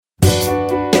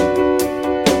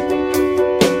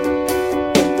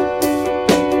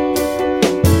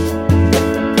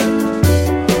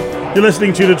You're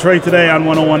listening to Detroit Today on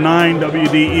 101.9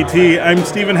 WDET. I'm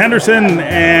Stephen Henderson,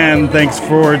 and thanks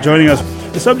for joining us.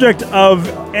 The subject of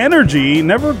energy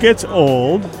never gets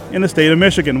old in the state of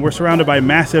Michigan. We're surrounded by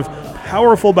massive,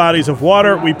 powerful bodies of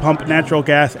water. We pump natural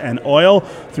gas and oil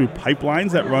through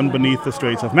pipelines that run beneath the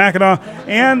Straits of Mackinac,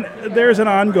 and there's an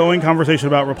ongoing conversation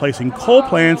about replacing coal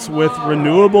plants with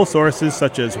renewable sources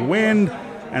such as wind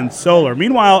and solar.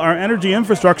 Meanwhile, our energy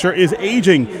infrastructure is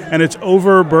aging and it's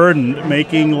overburdened,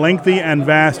 making lengthy and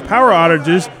vast power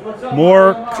outages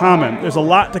more common. There's a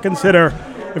lot to consider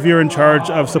if you're in charge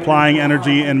of supplying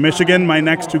energy in Michigan. My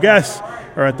next two guests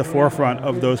are at the forefront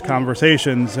of those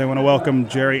conversations. I want to welcome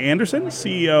Gerry Anderson,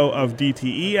 CEO of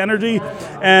DTE Energy,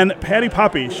 and Patty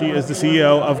Poppe. She is the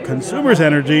CEO of Consumers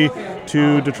Energy,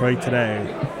 to Detroit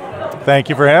Today. Thank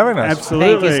you for having us.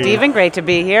 Absolutely. Thank you, Stephen. Great to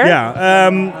be here.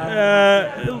 Yeah.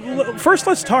 First,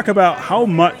 let's talk about how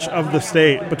much of the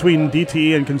state between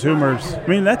DTE and Consumers. I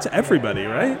mean, that's everybody,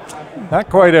 right? Not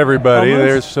quite everybody.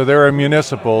 Almost? There are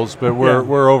municipals, but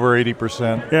we're over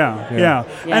 80%. Yeah.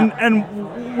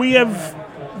 And we have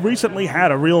recently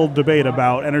had a real debate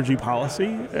about energy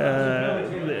policy.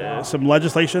 Some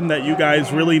legislation that you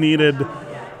guys really needed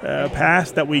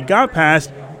passed, that we got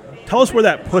passed. Tell us where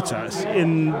that puts us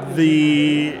in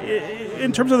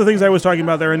terms of the things I was talking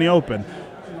about there in the open.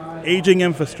 Aging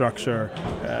infrastructure,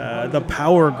 the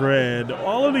power grid,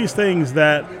 all of these things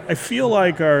that I feel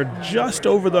like are just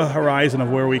over the horizon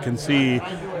of where we can see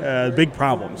big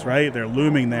problems, right? They're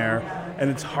looming there, and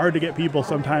it's hard to get people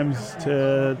sometimes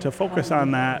to focus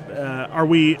on that. Are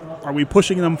we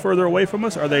pushing them further away from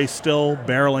us? Are they still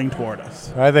barreling toward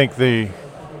us? I think the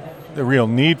real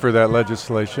need for that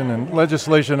legislation, and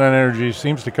legislation on energy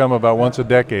seems to come about once a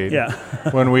decade. Yeah.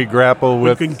 When we grapple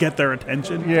with... We can get their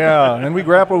attention. Yeah, and we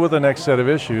grapple with the next set of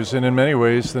issues, and in many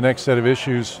ways the next set of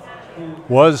issues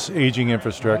was aging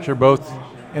infrastructure, both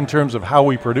in terms of how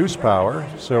we produce power.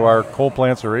 So our coal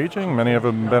plants are aging, many of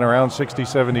them have been around 60,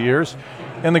 70 years,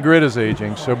 and the grid is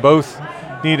aging. So both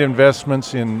need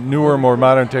investments in newer, more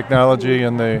modern technology,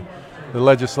 and the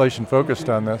legislation focused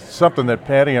on this, something that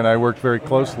Patty and I worked very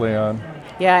closely on.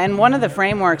 Yeah, and one of the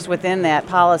frameworks within that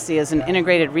policy is an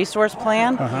integrated resource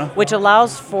plan, which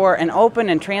allows for an open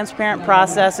and transparent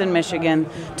process in Michigan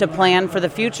to plan for the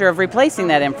future of replacing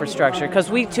that infrastructure, because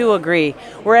we too agree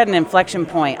we're at an inflection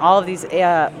point. All of these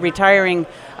retiring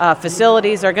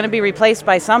facilities are going to be replaced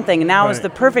by something. Now is the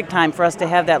perfect time for us to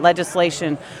have that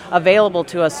legislation available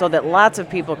to us so that lots of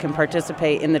people can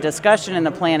participate in the discussion and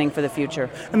the planning for the future.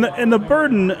 And the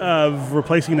burden of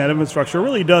replacing that infrastructure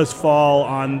really does fall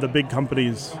on the big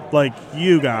companies like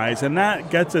you guys, and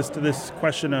that gets us to this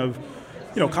question of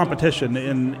competition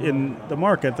in the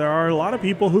market. There are a lot of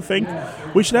people who think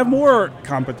we should have more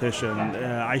competition.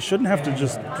 I shouldn't have to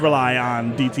just rely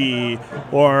on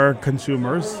DTE or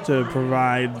Consumers to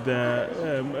provide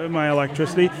my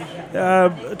electricity.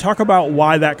 Talk about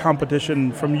why that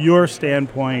competition, from your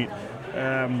standpoint,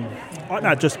 ought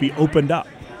not just be opened up.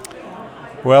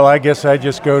 Well, I guess I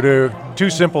just go to two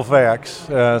simple facts.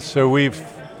 So we've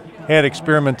had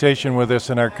experimentation with this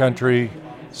in our country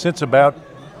since about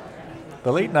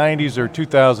the late 90s or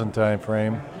 2000 time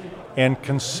frame, and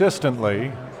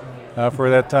consistently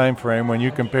for that time frame, when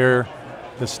you compare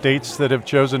the states that have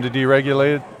chosen to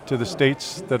deregulate to the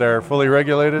states that are fully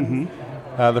regulated,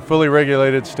 the fully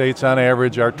regulated states on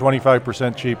average are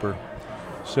 25% cheaper.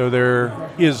 So there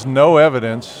is no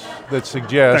evidence that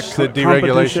suggests that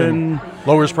deregulation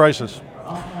lowers prices.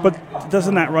 But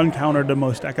doesn't that run counter to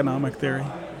most economic theory?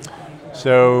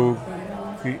 So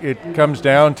it comes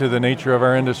down to the nature of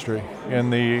our industry,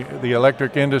 and the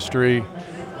electric industry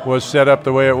was set up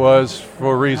the way it was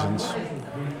for reasons,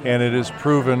 and it is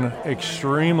proven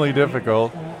extremely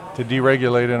difficult to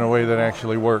deregulate in a way that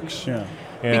actually works. Yeah.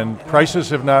 And prices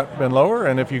have not been lower,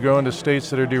 and if you go into states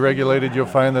that are deregulated, you'll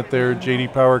find that their J.D.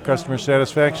 Power customer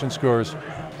satisfaction scores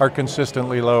are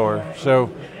consistently lower. So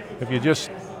if you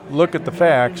just look at the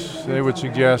facts, they would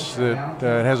suggest that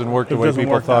it hasn't worked the way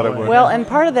people thought it would. Well, and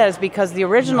part of that is because the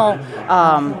original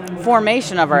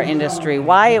formation of our industry,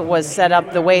 why it was set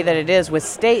up the way that it is with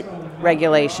state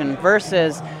regulation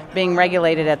versus being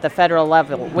regulated at the federal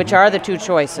level, which are the two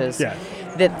choices. Yes.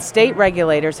 That state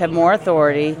regulators have more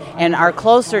authority and are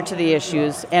closer to the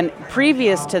issues, and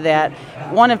previous to that,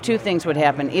 one of two things would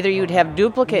happen. Either you'd have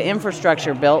duplicate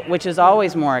infrastructure built, which is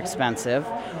always more expensive,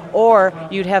 or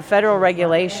you'd have federal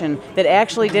regulation that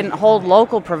actually didn't hold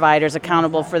local providers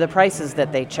accountable for the prices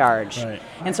that they charge. Right.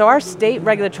 And so our state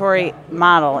regulatory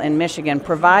model in Michigan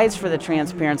provides for the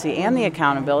transparency and the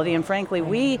accountability, and frankly,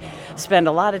 we spend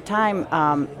a lot of time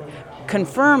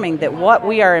confirming that what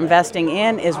we are investing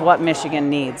in is what Michigan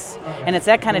needs. And it's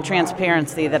that kind of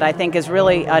transparency that I think is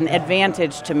really an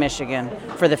advantage to Michigan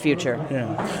for the future.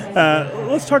 Yeah.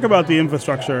 Let's talk about the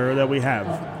infrastructure that we have.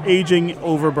 Aging,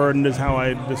 overburdened is how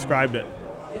I described it.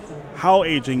 How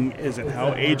aging is it?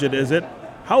 How aged is it?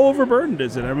 How overburdened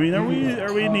is it? I mean,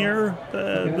 are we near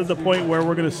the point where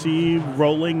we're going to see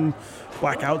rolling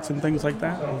blackouts and things like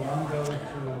that?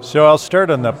 So I'll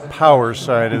start on the power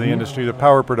side of the industry, the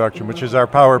power production, which is our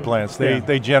power plants.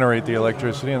 They generate the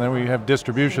electricity, and then we have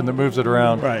distribution that moves it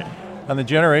around. Right. On the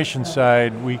generation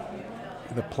side,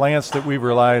 the plants that we've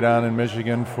relied on in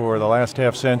Michigan for the last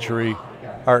half century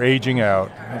are aging out.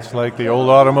 It's like the old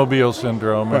automobile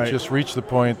syndrome. Right. It just reached the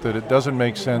point that it doesn't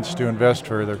make sense to invest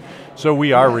further. So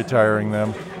we are retiring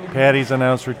them. Patty's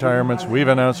announced retirements, we've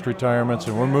announced retirements,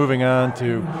 and we're moving on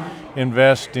to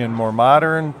invest in more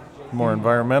modern, more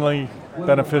environmentally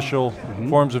beneficial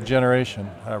forms of generation,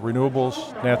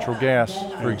 renewables, natural gas,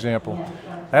 for example.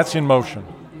 That's in motion.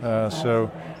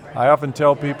 So I often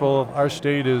tell people our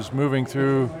state is moving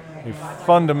through a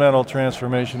fundamental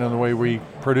transformation in the way we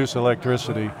produce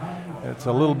electricity. It's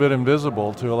a little bit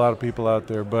invisible to a lot of people out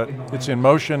there, but it's in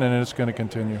motion and it's going to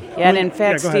continue. Yeah, and in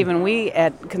fact, go ahead. Stephen, we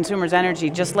at Consumers Energy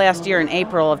just last year in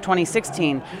April of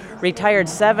 2016 retired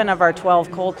 7 of our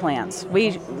 12 coal plants.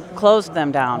 We closed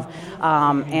them down,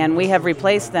 and we have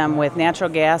replaced them with natural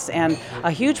gas and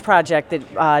a huge project that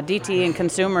DTE and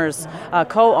Consumers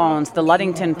co-owns, the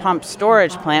Ludington Pump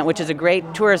Storage Plant, which is a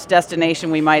great tourist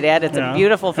destination, we might add. It's a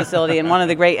beautiful facility and one of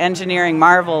the great engineering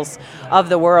marvels of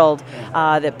the world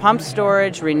that pumps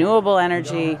storage, renewable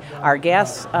energy, our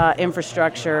gas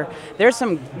infrastructure. This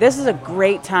is a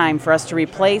great time for us to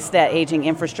replace that aging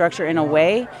infrastructure in a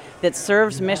way that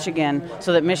serves Michigan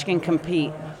so that Michigan can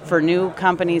compete for new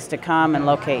companies to come and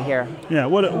locate here. Yeah.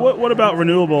 What about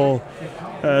renewable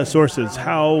sources?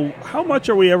 How much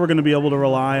are we ever going to be able to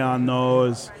rely on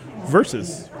those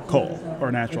versus coal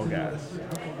or natural gas?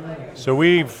 So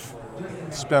we've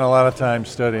spent a lot of time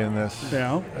studying this.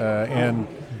 Yeah. And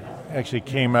actually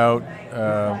came out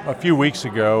a few weeks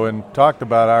ago and talked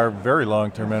about our very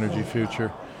long-term energy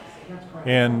future.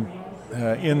 And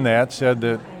in that said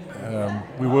that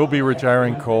we will be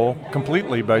retiring coal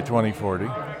completely by 2040.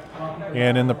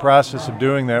 And in the process of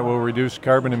doing that, we'll reduce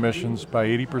carbon emissions by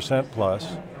 80%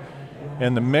 plus.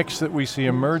 And the mix that we see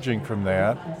emerging from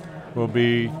that will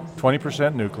be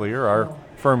 20% nuclear, our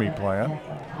Fermi plant,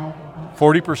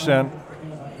 40%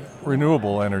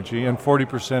 renewable energy, and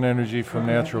 40% energy from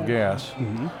natural gas.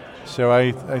 Mm-hmm. So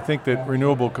I think that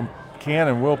renewable can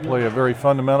and will play a very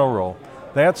fundamental role.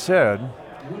 That said,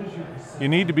 you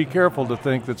need to be careful to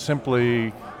think that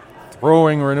simply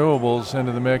throwing renewables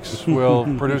into the mix will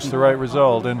produce the right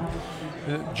result. And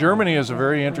Germany is a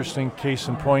very interesting case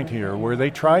in point here, where they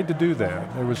tried to do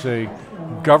that. There was a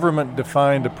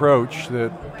government-defined approach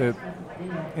that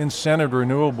incented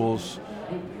renewables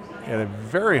at a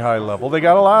very high level. They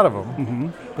got a lot of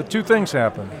them, but two things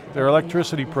happened. Their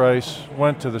electricity price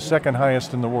went to the second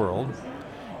highest in the world,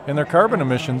 and their carbon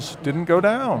emissions didn't go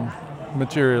down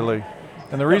materially.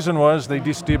 And the reason was they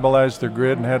destabilized their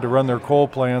grid and had to run their coal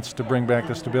plants to bring back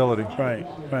the stability. Right.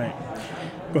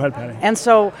 Go ahead, Patty. And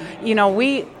so,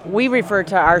 we refer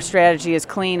to our strategy as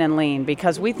clean and lean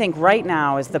because we think right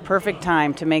now is the perfect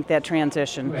time to make that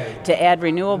transition, to add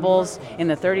renewables in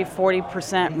the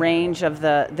 30-40% range of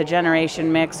the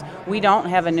generation mix. We don't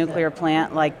have a nuclear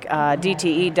plant like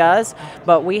DTE does,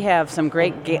 but we have some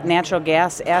great natural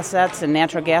gas assets and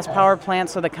natural gas power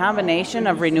plants. So the combination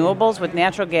of renewables with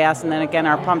natural gas and then again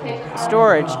our pumped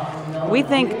storage, we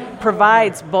think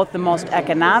provides both the most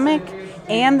economic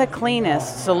and the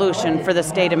cleanest solution for the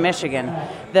state of Michigan.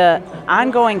 The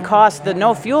ongoing cost, the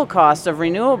no fuel cost of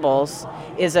renewables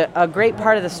is a great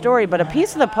part of the story, but a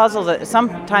piece of the puzzle that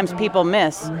sometimes people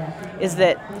miss is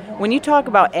that when you talk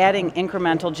about adding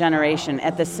incremental generation,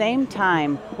 at the same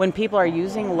time when people are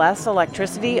using less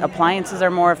electricity, appliances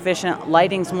are more efficient,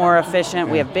 lighting's more efficient,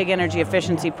 we have big energy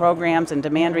efficiency programs and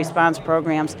demand response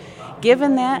programs.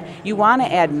 Given that, you want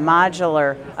to add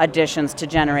modular additions to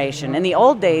generation. In the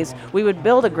old days, we would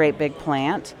build a great big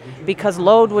plant because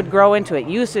load would grow into it,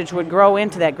 usage would grow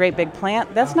into that great big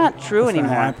plant. That's not true anymore.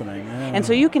 Not happening. Yeah. And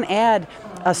so you can add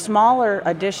a smaller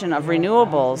addition of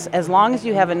renewables as long as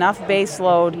you have enough base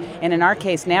load, and in our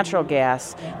case natural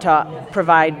gas, to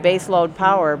provide base load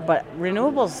power. But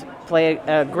renewables play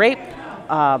a great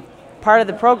part of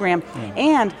the program,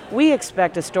 and we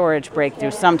expect a storage breakthrough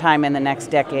sometime in the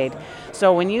next decade.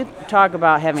 So when you talk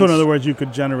about having... So in other words, you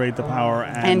could generate the power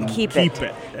and keep it.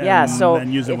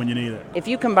 And use it when you need it. If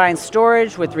you combine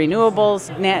storage with renewables,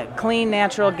 clean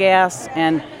natural gas,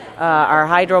 and our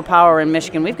hydropower in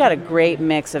Michigan. We've got a great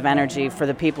mix of energy for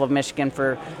the people of Michigan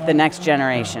for the next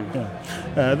generation.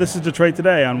 This is Detroit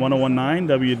Today on 101.9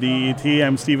 WDET.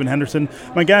 I'm Stephen Henderson.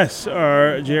 My guests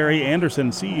are Gerry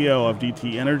Anderson, CEO of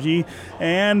DT Energy,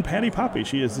 and Patty Poppe.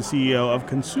 She is the CEO of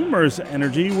Consumers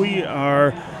Energy. We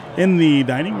are in the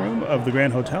dining room of the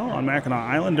Grand Hotel on Mackinac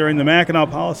Island during the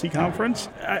Mackinac Policy Conference.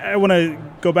 I want to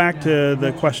go back to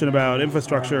the question about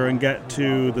infrastructure and get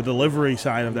to the delivery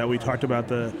side of that. We talked about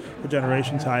the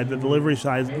generation side. The delivery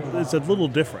side is a little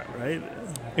different, right?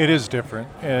 It is different,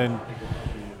 and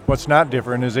what's not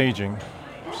different is aging.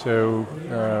 So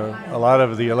a lot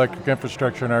of the electric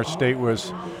infrastructure in our state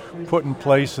was put in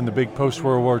place in the big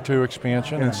post-World War II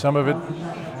expansion, and some of it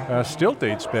still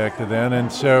dates back to then. And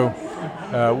so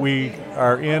we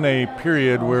are in a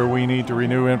period where we need to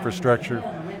renew infrastructure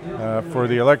for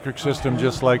the electric system,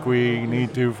 just like we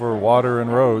need to for water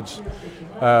and roads.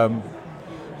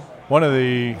 One of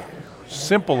the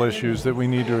simple issues that we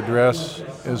need to address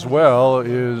as well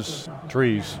is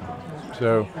trees.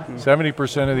 So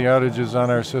 70% of the outages on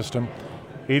our system,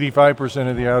 85%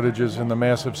 of the outages in the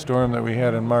massive storm that we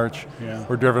had in March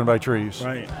were driven by trees.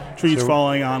 Right, trees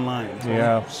falling on lines.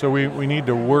 Yeah, so we need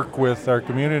to work with our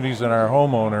communities and our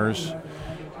homeowners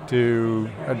to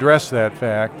address that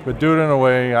fact, but do it in a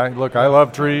way, I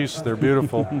love trees, they're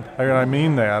beautiful. I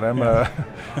mean that, I'm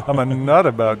a nut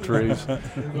about trees,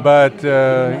 but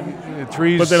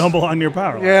trees... But they don't belong near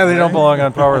power lines. Yeah, they don't belong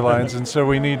on power lines, and so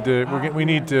we need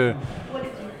to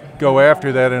go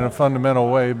after that in a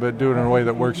fundamental way, but do it in a way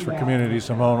that works for communities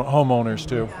and homeowners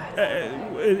too.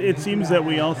 It seems that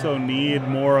we also need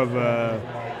more of a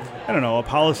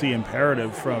policy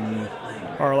imperative from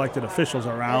our elected officials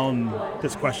around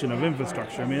this question of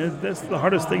infrastructure. I mean, that's the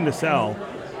hardest thing to sell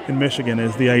in Michigan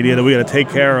is the idea that we got to take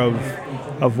care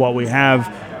of what we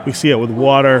have. We see it with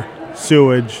water,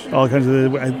 sewage, all kinds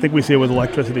of. I think we see it with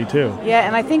electricity too. Yeah,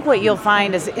 and I think what you'll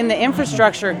find is in the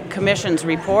Infrastructure Commission's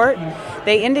report,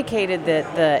 they indicated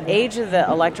that the age of the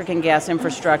electric and gas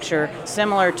infrastructure,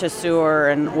 similar to sewer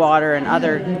and water and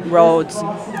other roads,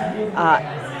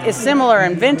 is similar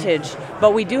in vintage,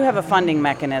 but we do have a funding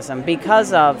mechanism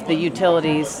because of the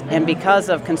utilities and because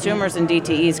of consumers and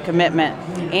DTE's commitment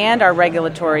and our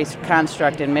regulatory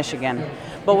construct in Michigan.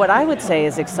 But what I would say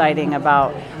is exciting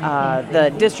about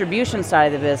the distribution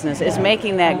side of the business is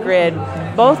making that grid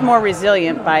both more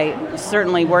resilient by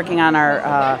certainly working on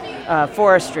our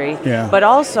forestry, but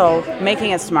also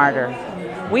making it smarter.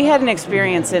 We had an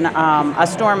experience in a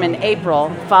storm in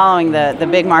April following the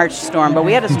big March storm, but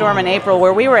we had a storm in April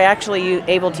where we were actually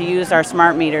able to use our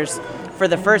smart meters for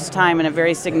the first time in a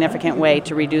very significant way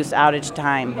to reduce outage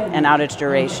time and outage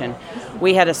duration.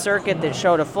 We had a circuit that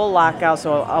showed a full lockout,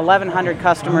 so 1,100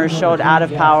 customers showed out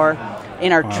of power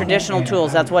in our traditional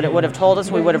tools. That's what it would have told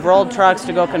us. We would have rolled trucks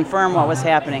to go confirm what was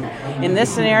happening. In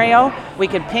this scenario, we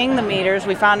could ping the meters.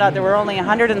 We found out there were only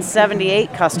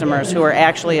 178 customers who were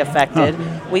actually affected.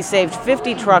 We saved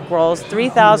 50 truck rolls,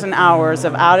 3,000 hours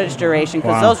of outage duration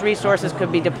because those resources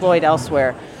could be deployed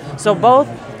elsewhere. So both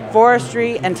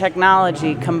forestry and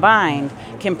technology combined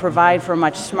can provide for a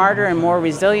much smarter and more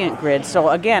resilient grid. So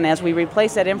again, as we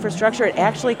replace that infrastructure, it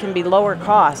actually can be lower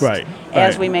cost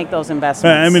as we make those investments.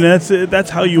 I mean, that's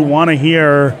how you want to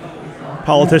hear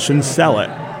politicians sell it,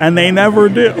 and they never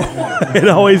do. It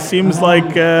always seems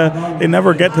like they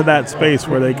never get to that space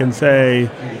where they can say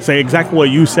exactly what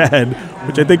you said,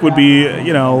 which I think would be,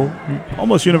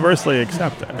 almost universally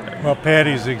accepted. Well,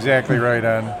 Patty's exactly right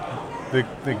on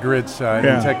the grid side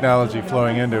and technology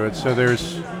flowing into it. So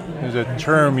there's a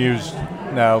term used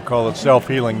now called a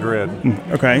self-healing grid.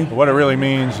 Okay. What it really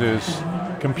means is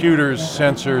computers,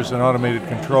 sensors, and automated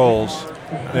controls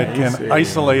that can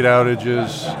isolate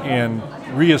outages and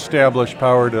reestablish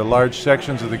power to large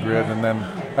sections of the grid and then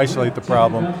isolate the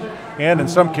problem. And in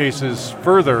some cases,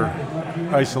 further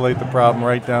isolate the problem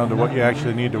right down to what you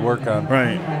actually need to work on.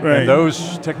 Right. And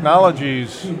those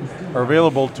technologies are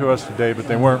available to us today, but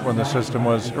they weren't when the system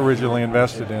was originally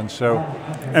invested in.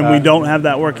 And we don't have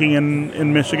that working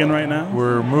in Michigan right now?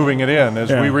 We're moving it in.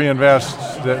 As we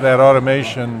reinvest, that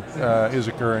automation is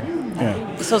occurring.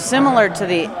 So similar to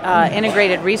the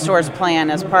integrated resource plan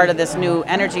as part of this new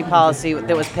energy policy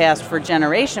that was passed for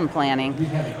generation planning,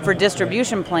 for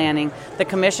distribution planning, the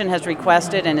Commission has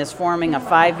requested and is forming a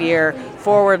 5-year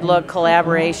forward-look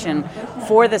collaboration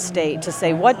for the state to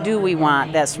say, what do we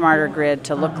want that smarter grid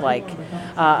to look like?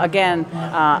 Again,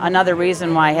 another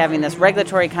reason why having this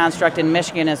regulatory construct in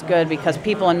Michigan is good, because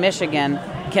people in Michigan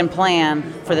can plan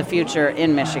for the future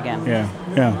in Michigan.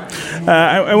 Yeah.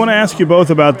 I want to ask you both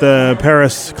about the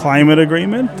Paris Climate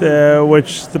Agreement,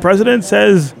 which the president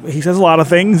says a lot of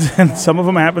things, and some of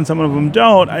them happen, some of them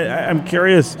don't. I'm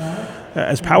curious,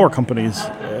 as power companies,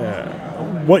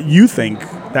 what you think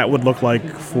that would look like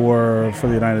for the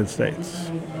United States,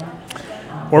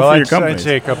 or for your companies. I'd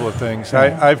say a couple of things.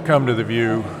 I've come to the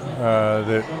view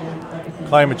that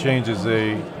climate change is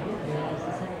a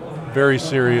very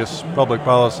serious public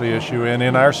policy issue, and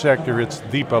in our sector it's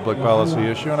the public policy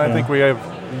issue, and I think we have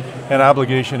an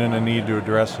obligation and a need to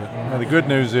address it. Now, the good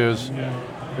news is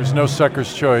there's no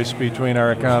sucker's choice between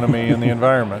our economy and the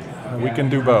environment. We can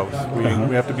do both. We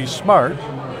have to be smart,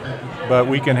 but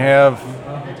we can have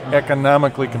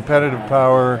economically competitive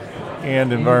power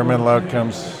and environmental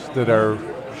outcomes that are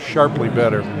sharply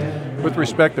better. With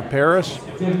respect to Paris,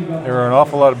 there are an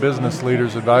awful lot of business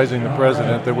leaders advising the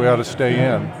president that we ought to stay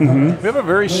in. We have a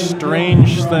very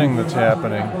strange thing that's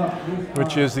happening,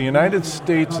 which is the United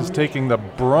States is taking the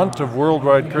brunt of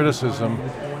worldwide criticism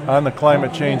on the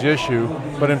climate change issue,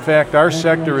 but in fact our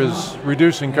sector is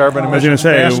reducing carbon emissions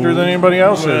faster than anybody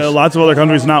else is. Lots of other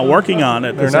countries not working on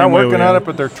it. They're not working on it,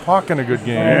 but they're talking a good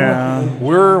game. Yeah.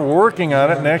 We're working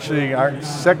on it, and actually our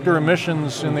sector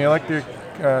emissions in the electric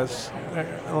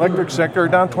sector are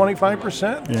down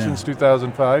 25% since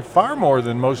 2005, far more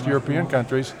than most European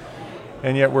countries,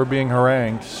 and yet we're being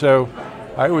harangued. So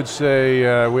I would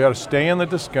say we ought to stay in the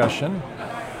discussion.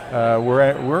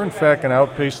 We're in fact going to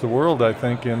outpace the world, I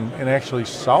think, in actually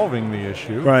solving the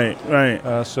issue. Right.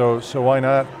 So why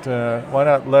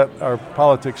not let our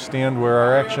politics stand where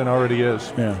our action already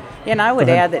is? Yeah. And I would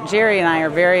add that Gerry and I are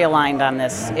very aligned on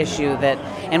this issue,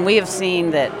 and we have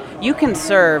seen that you can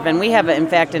serve, and we have, in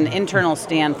fact, an internal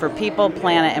stand for people,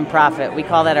 planet, and profit. We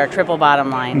call that our triple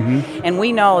bottom line. And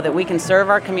we know that we can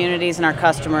serve our communities and our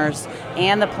customers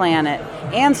and the planet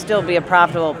and still be a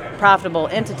profitable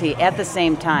entity at the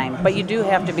same time. But you do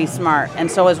have to be smart.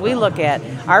 And so as we look at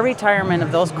our retirement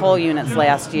of those coal units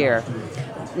last year,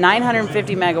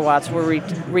 950 megawatts were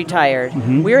retired.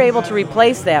 We were able to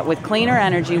replace that with cleaner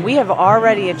energy. We have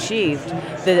already achieved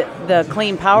the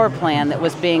clean power plan that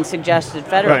was being suggested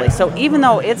federally. Right. So even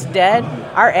though it's dead,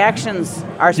 our actions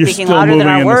are You're speaking still louder than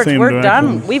our moving in the words. same We're direction.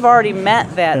 done. We've already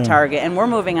met that target, and we're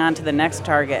moving on to the next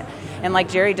target. And like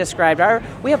Gerry described,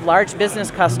 we have large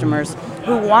business customers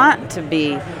who want to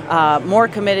be more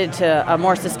committed to a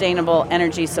more sustainable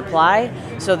energy supply.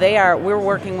 So we're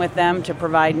working with them to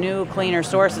provide new, cleaner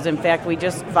sources. In fact, we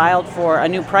just filed for a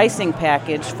new pricing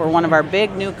package for one of our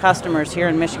big new customers here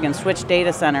in Michigan, Switch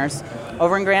Data Centers,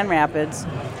 over in Grand Rapids.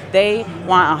 They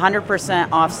want 100%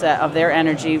 offset of their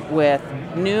energy with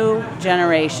new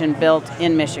generation built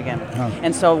in Michigan.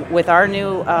 And so with our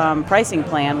new pricing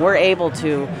plan, we're able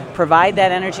to provide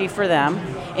that energy for them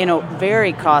in a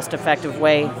very cost-effective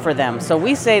way for them. So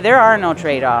we say there are no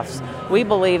trade-offs. We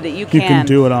believe that you can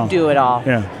do it all.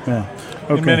 Yeah.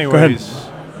 Okay. In many ways,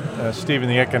 Stephen,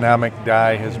 the economic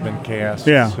die has been cast.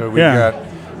 Yeah. So we've got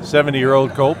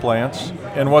 70-year-old coal plants,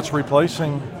 and what's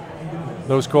replacing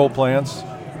those coal plants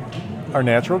are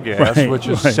natural gas, which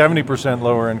is 70%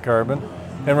 lower in carbon,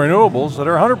 and renewables that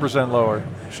are 100% lower.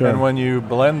 Sure. And when you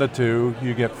blend the two,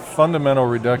 you get fundamental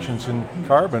reductions in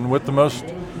carbon with the most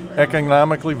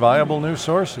economically viable new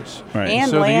sources. Right.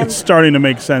 And so land, it's starting to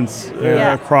make sense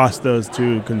across those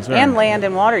two concerns. And land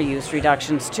and water use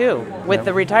reductions too. With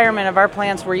the retirement of our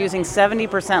plants, we're using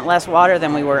 70% less water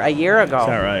than we were a year ago. Is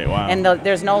that right? Wow. And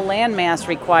there's no land mass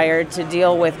required to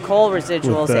deal with coal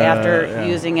residuals after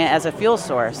using it as a fuel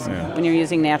source when you're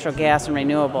using natural gas and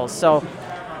renewables. So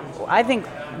I think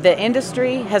the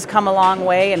industry has come a long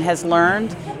way and has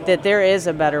learned that there is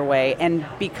a better way. And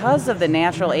because of the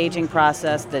natural aging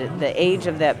process, the age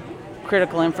of that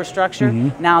critical infrastructure,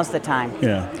 now's the time.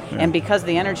 And because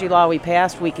the energy law we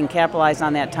passed, we can capitalize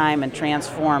on that time and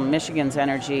transform Michigan's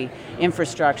energy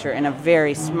infrastructure in a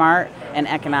very smart and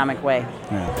economic way.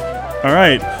 All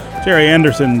right. Gerry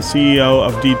Anderson, CEO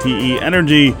of DTE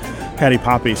Energy. Patty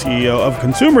Poppe, CEO of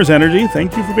Consumers Energy.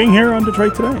 Thank you for being here on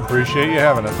Detroit Today. Appreciate you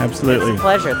having us. Absolutely. It's a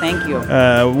pleasure. Thank you.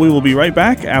 We will be right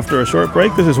back after a short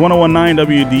break. This is 101.9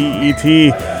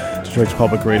 WDET, Detroit's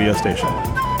public radio station.